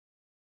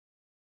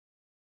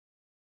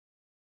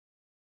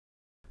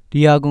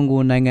ဒီယာကွန်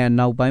ဂိုနိုင်ငံ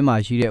နောက်ပိုင်းမှာ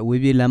ရှိတဲ့အ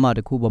ဝေးပြေးလမ်းမတ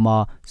စ်ခုပေါ်မှာ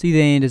စီး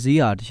တဲ့ရင်တစ်စီး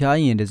ဟာတခြား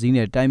ရင်တစ်စီး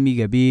နဲ့တိုက်မိ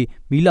ခဲ့ပြီး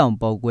မီးလောင်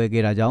ပေါက်ကွဲ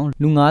ခဲ့တာကြောင့်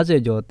လူ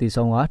90ကျော်သေ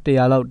ဆုံးက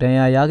100လောက်ဒဏ်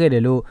ရာရခဲ့တ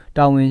ယ်လို့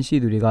တာဝန်ရှိ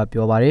သူတွေက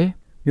ပြောပါတယ်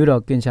မြို့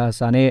တော်ကင်ချာ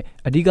ဆာနဲ့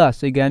အဓိက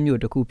စိတ်ကမ်းမြို့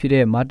တစ်ခုဖြစ်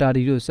တဲ့မာတာ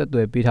ဒီတို့ဆက်သွ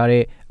ယ်ပေးထား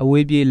တဲ့အ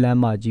ဝေးပြေးလမ်း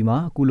မကြီးမှာ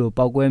အခုလို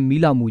ပေါက်ကွဲ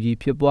မီးလောင်မှုကြီး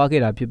ဖြစ်ပွား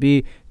ခဲ့တာဖြစ်ပြီး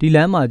ဒီလ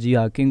မ်းမကြီး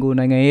ဟာကင်ကို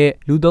နိုင်ငံရဲ့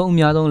လူသုံးအ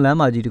များဆုံးလမ်း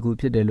မကြီးတစ်ခု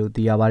ဖြစ်တယ်လို့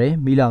သိရပါတယ်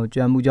မီးလောင်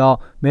ကျွမ်းမှုကြောင့်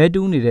မဲ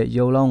တူးနေတဲ့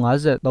ရုပ်လောင်း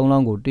53လော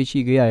င်းကိုတွေ့ရှိ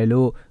ခဲ့ရတယ်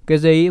လို့ကယ်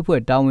ဆယ်ရေးအ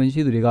ဖွဲ့တာဝန်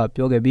ရှိသူတွေက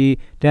ပြောခဲ့ပြီး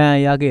ဒဏ်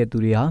ရာရခဲ့သူ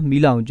တွေဟာ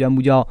မီးလောင်ကျွမ်း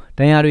မှုကြောင့်ဒ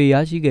ဏ်ရာတွေရ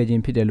ရှိခဲ့ခြ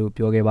င်းဖြစ်တယ်လို့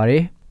ပြောခဲ့ပါတ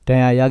ယ်ဒ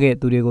ဏ်ရာရခဲ့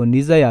သူတွေကို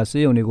နီးစပ်ရာ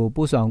ဆေးရုံတွေကို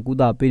ပို့ဆောင်ကု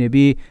သပေးနေ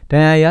ပြီးဒ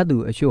ဏ်ရာရသူ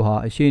အချို့ဟာ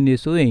အခြေအနေ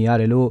စိုးရိမ်ရ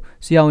တယ်လို့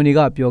ဆရာဝန်တွေက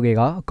ပြောခဲ့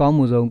ကအကောင်း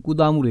ဆုံးကု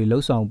သမှုတွေလှု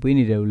ပ်ဆောင်ပေး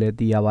နေတယ်လို့လည်း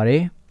သိရပါတ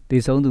ယ်။သေ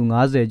ဆုံးသူ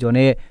90ကျော်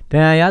နဲ့ဒ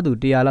ဏ်ရာရသူ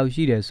100လောက်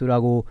ရှိတယ်ဆိုတာ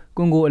ကို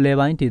ကွန်ဂိုအလဲ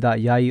ပိုင်းဒေသ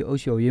ယာယီအု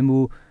ပ်ချုပ်ရေး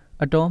မှူး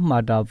အတော်မာ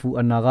တာဖူ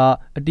အနာက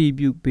အတည်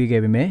ပြုပေး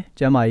ခဲ့ပေမဲ့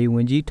ကျန်းမာရေးဝ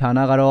န်ကြီးဌာန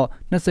ကတော့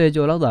20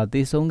ကျော်လောက်သာ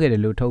သေဆုံးခဲ့တ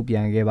ယ်လို့ထုတ်ပြ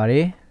န်ခဲ့ပါတ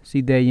ယ်။စီ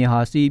တဲ့ရင်ဟာ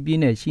စီပြ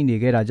င်းနဲ့ရှိနေ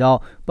ခဲ့တာကြောင့်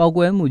ပောက်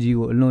ကွဲမှုကြီး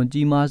ကိုအလွန်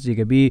ကြီးမားစေ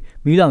ခဲ့ပြီး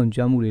မီးလောင်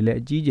ကျွမ်းမှုတွေလည်း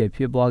အကြီးအကျယ်ဖြ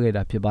စ်ပွားခဲ့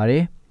တာဖြစ်ပါတ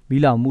ယ်။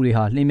မီးလောင်မှုတွေ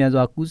ဟာလျင်မြန်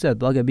စွာကူးစက်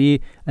သွားခဲ့ပြီး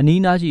အ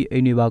နီးနားရှိအိ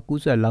မ်တွေပါ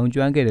ကူးစက်လောင်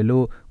ကျွမ်းခဲ့တယ်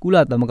လို့ကုလ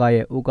သမဂ္ဂ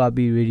ရဲ့ OKP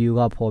ရေဒီယို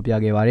ကဖော်ပြ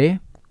ခဲ့ပါတယ်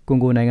။ကွန်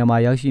ဂိုနိုင်ငံမှာ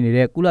ရောက်ရှိနေ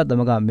တဲ့ကုလသ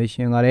မဂ္ဂမစ်ရှ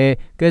င်ကလည်း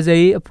ကယ်ဆယ်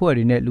ရေးအဖွဲ့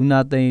တွေနဲ့လူနာ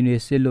တင်ယာဉ်တွေ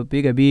ဆစ်လွတ်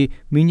ပေးခဲ့ပြီး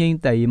မီးငြိမ်း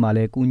တပ်ရေးမှာလ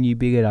ည်းကူညီ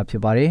ပေးခဲ့တာဖြ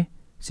စ်ပါတယ်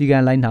။စီကံ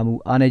လိုင်းနာမှု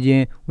အားနည်းခြ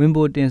င်းဝင်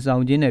ပိုတင်ဆော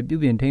င်ခြင်းနဲ့ပြု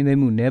ပြင်ထိန်းသိ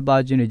မ်းမှုနှဲပါ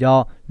ခြင်းတွေကြော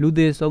င့်လူ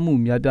သေဆုံးမှု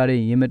များပြားတဲ့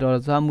ရင်မတော်တ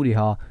ဆမှုတွေ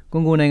ဟာကွ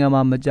န်ဂိုနိုင်ငံ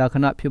မှာမကြာခ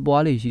ဏဖြစ်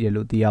ပွားလေရှိတယ်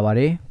လို့သိရပါ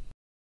တယ်။